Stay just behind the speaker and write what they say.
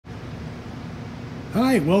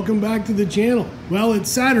Hi, welcome back to the channel. Well, it's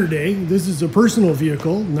Saturday. This is a personal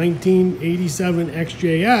vehicle, 1987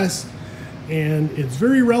 XJS, and it's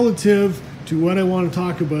very relative to what I want to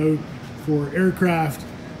talk about for aircraft.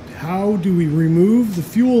 How do we remove the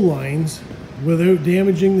fuel lines without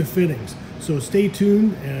damaging the fittings? So stay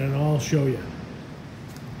tuned and I'll show you.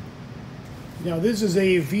 Now this is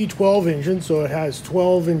a V12 engine, so it has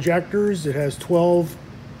 12 injectors, it has 12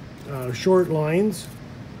 short lines,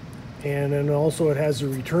 and then also it has a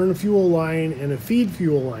return fuel line and a feed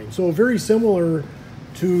fuel line. So very similar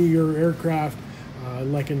to your aircraft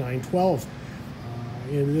like a 912.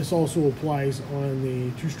 And this also applies on the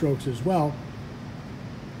two-strokes as well.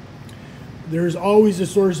 There's always a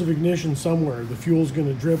source of ignition somewhere. The fuel's going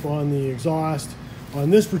to drip on the exhaust. On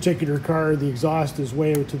this particular car, the exhaust is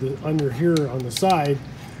way out to the under here on the side,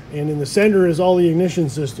 and in the center is all the ignition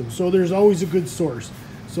system. So there's always a good source.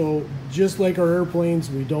 So just like our airplanes,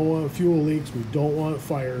 we don't want fuel leaks, we don't want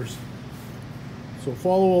fires. So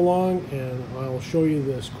follow along and I'll show you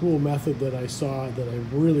this cool method that I saw that I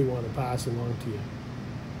really want to pass along to you.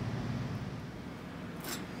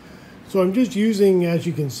 So I'm just using, as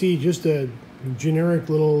you can see, just a generic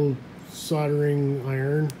little soldering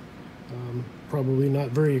iron. Probably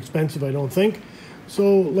not very expensive, I don't think.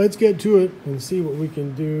 So let's get to it and see what we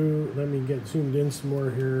can do. Let me get zoomed in some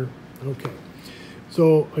more here. Okay.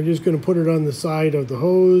 So I'm just going to put it on the side of the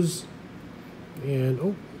hose, and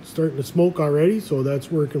oh, it's starting to smoke already, so that's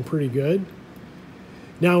working pretty good.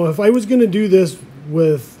 Now, if I was going to do this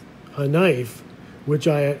with a knife, which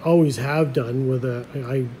I always have done with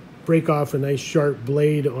I break off a nice sharp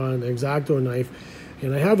blade on an X-Acto knife,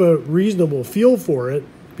 and I have a reasonable feel for it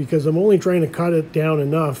because I'm only trying to cut it down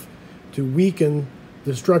enough to weaken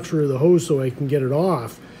the structure of the hose so I can get it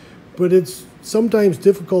off. But it's sometimes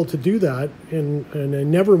difficult to do that, and I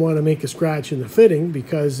never want to make a scratch in the fitting,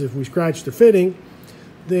 because if we scratch the fitting,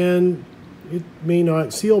 then it may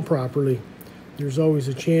not seal properly. There's always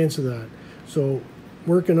a chance of that. So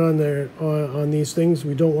working on these things,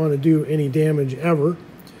 we don't want to do any damage ever.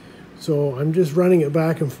 So I'm just running it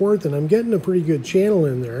back and forth, and I'm getting a pretty good channel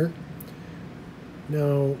in there.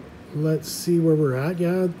 Now let's see where we're at.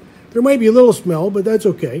 Yeah, there might be a little smell, but that's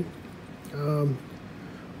okay.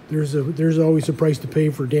 There's always a price to pay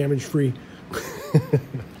for damage-free.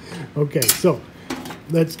 Okay, so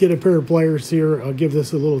let's get a pair of pliers here. I'll give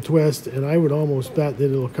this a little twist, and I would almost bet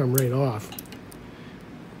that it'll come right off.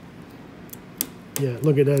 Yeah,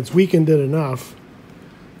 look at that. It's weakened it enough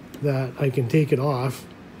that I can take it off.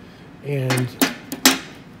 And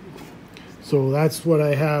so that's what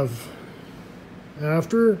I have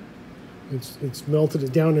after. It's melted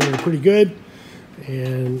it down in there pretty good,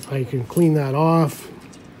 and I can clean that off.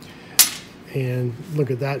 And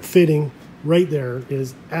look at that fitting right there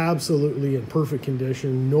is absolutely in perfect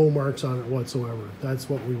condition, no marks on it whatsoever. That's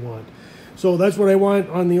what we want. So that's what I want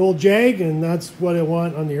on the old Jag, and that's what I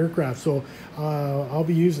want on the aircraft. So I'll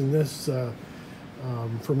be using this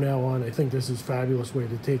from now on. I think this is a fabulous way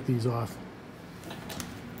to take these off.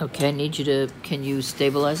 Okay, I need you to, can you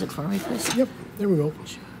stabilize it for me, please? Yep, there we go.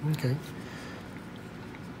 Okay.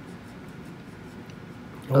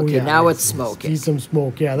 Oh, okay, yeah, now it's smoking. See some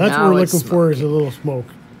smoke. Yeah, that's now what we're looking for, is a little smoke.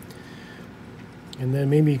 And then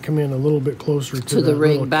maybe come in a little bit closer to the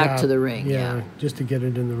ring, back cap. to the ring. Yeah, just to get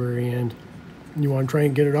it in the very end. You want to try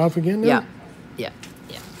and get it off again now? Yeah.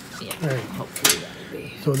 All right. Hopefully that'll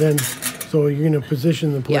be. So then, you're going to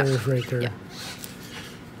position the pliers right there. Yeah.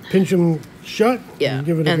 Pinch them shut. Yeah. And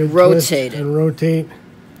give it a good rotate twist it. and rotate.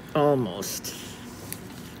 Almost.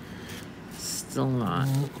 Still not.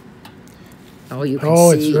 Oh, you can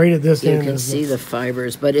see. It's right at this end. You can see the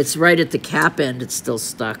fibers, but it's right at the cap end. It's still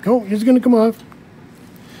stuck. Oh, it's going to come off.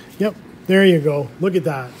 Yep. There you go. Look at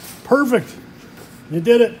that. Perfect. You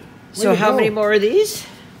did it. So how many more of these?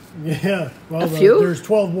 Yeah. Well, a few? There's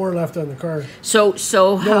 12 more left on the car. So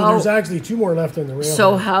how? No, there's actually 2 more left on the rail.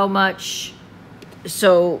 So how much?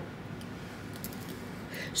 So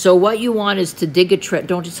what you want is to dig a trench.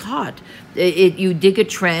 It's hot. You dig a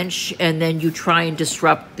trench, and then you try and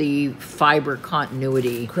disrupt the fiber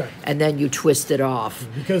continuity. Correct. And then you twist it off.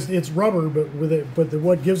 Because it's rubber, but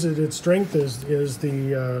what gives it its strength is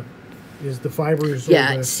the fibers.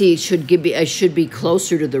 Yeah. See, it should be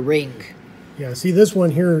closer to the ring. Yeah. See, this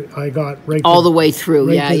one here, I got right all the way through.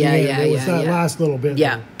 Right Yeah. It was that last little bit.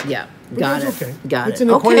 Yeah. But Got it. Okay. Got it. It's an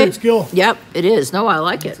acquired skill. Yep, it is. No, I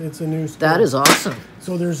like it. It's a new skill. That is awesome.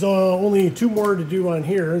 So there's only 2 more to do on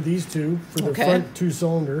here. These 2 for the front 2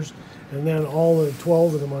 cylinders, and then all the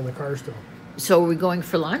 12 of them on the car still. So are we going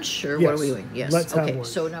for lunch, or what are we doing? Yes. Let's have okay. lunch.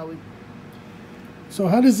 So now we. So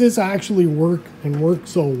how does this actually work and work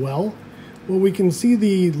so well? Well, we can see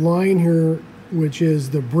the line here which is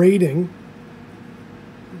the braiding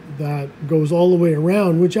that goes all the way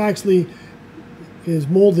around, which actually is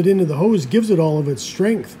molded into the hose, gives it all of its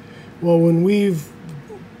strength. Well, when we've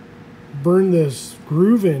burned this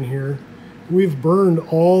groove in here, we've burned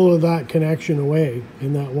all of that connection away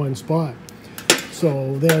in that one spot.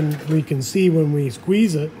 So then we can see when we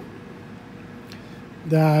squeeze it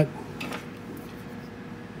that,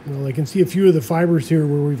 well, I can see a few of the fibers here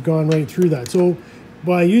where we've gone right through that. So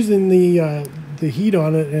by using the heat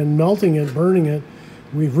on it and melting it, burning it,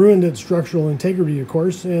 we've ruined its structural integrity, of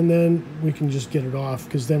course, and then we can just get it off,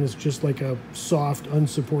 because then it's just like a soft,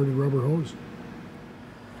 unsupported rubber hose.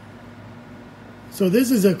 So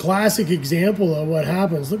this is a classic example of what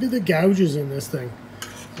happens. Look at the gouges in this thing.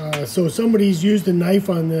 So somebody's used a knife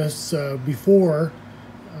on this before.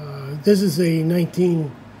 This is a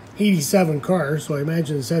 1987 car, so I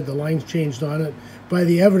imagine it's had the lines changed on it. By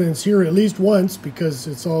the evidence here, at least once, because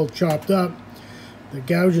it's all chopped up, the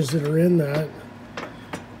gouges that are in that.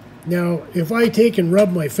 Now, if I take and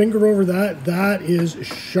rub my finger over that, that is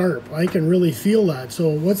sharp. I can really feel that. So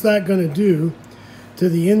what's that going to do to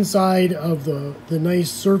the inside of the nice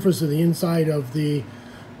surface of the inside of the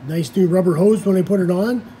nice new rubber hose when I put it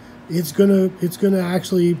on? It's gonna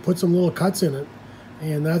actually put some little cuts in it,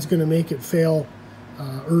 and that's gonna make it fail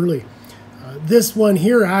early. This one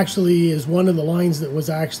here actually is one of the lines that was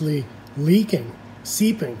actually leaking,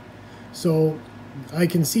 seeping. So I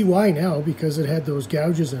can see why now, because it had those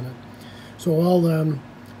gouges in it. So I'll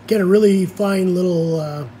get a really fine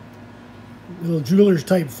little jeweler's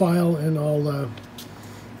type file, and I'll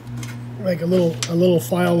like a little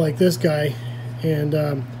file like this guy,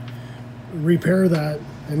 and repair that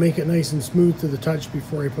and make it nice and smooth to the touch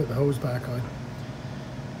before I put the hose back on.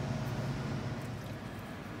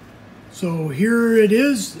 So here it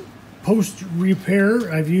is, post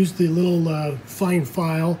repair. I've used the little fine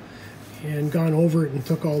file and gone over it and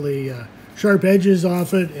took all the sharp edges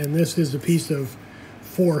off it, and this is a piece of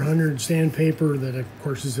 400 sandpaper that of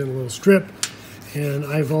course is in a little strip. And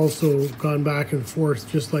I've also gone back and forth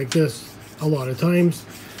just like this a lot of times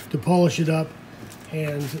to polish it up,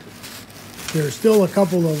 and there's still a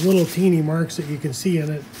couple of little teeny marks that you can see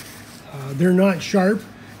in it. They're not sharp.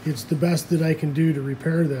 It's the best that I can do to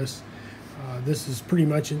repair this. This is pretty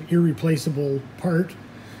much an irreplaceable part,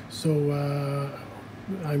 so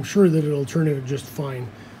I'm sure that it'll turn out just fine,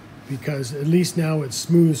 because at least now it's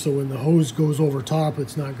smooth, so when the hose goes over top,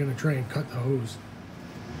 it's not going to try and cut the hose.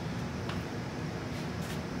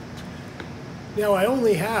 Now I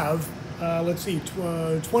only have, let's see,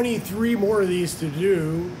 23 more of these to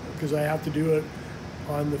do, because I have to do it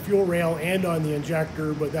on the fuel rail and on the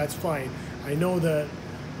injector, but that's fine. I know that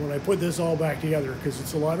when I put this all back together, because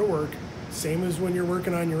it's a lot of work, same as when you're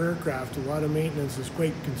working on your aircraft, a lot of maintenance is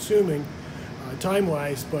quite consuming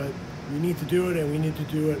time-wise, but we need to do it, and we need to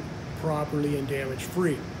do it properly and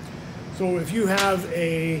damage-free. So if you have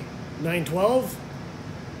a 912,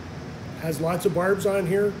 has lots of barbs on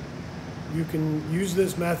here, you can use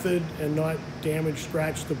this method and not damage,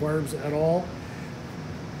 scratch the barbs at all.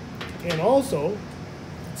 And also,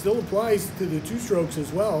 it still applies to the two-strokes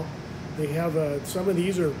as well. They have some of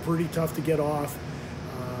these are pretty tough to get off.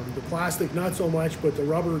 The plastic not so much, but the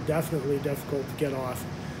rubber definitely difficult to get off.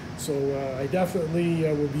 So I definitely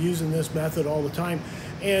will be using this method all the time.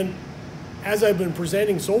 And as I've been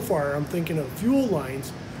presenting so far, I'm thinking of fuel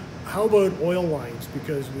lines. How about oil lines?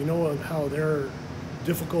 Because we know how they're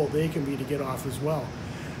difficult they can be to get off as well.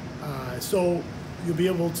 So you'll be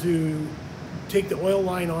able to take the oil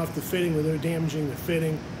line off the fitting without damaging the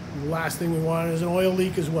fitting. And the last thing we want is an oil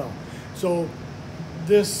leak as well. So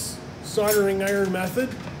this soldering iron method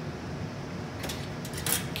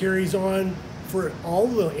carries on for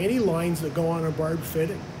any lines that go on a barbed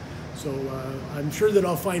fitting. So I'm sure that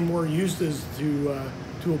I'll find more uses to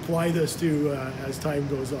apply this to as time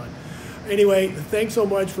goes on. Anyway, thanks so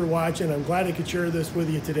much for watching. I'm glad I could share this with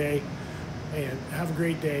you today, and have a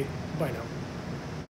great day. Bye now.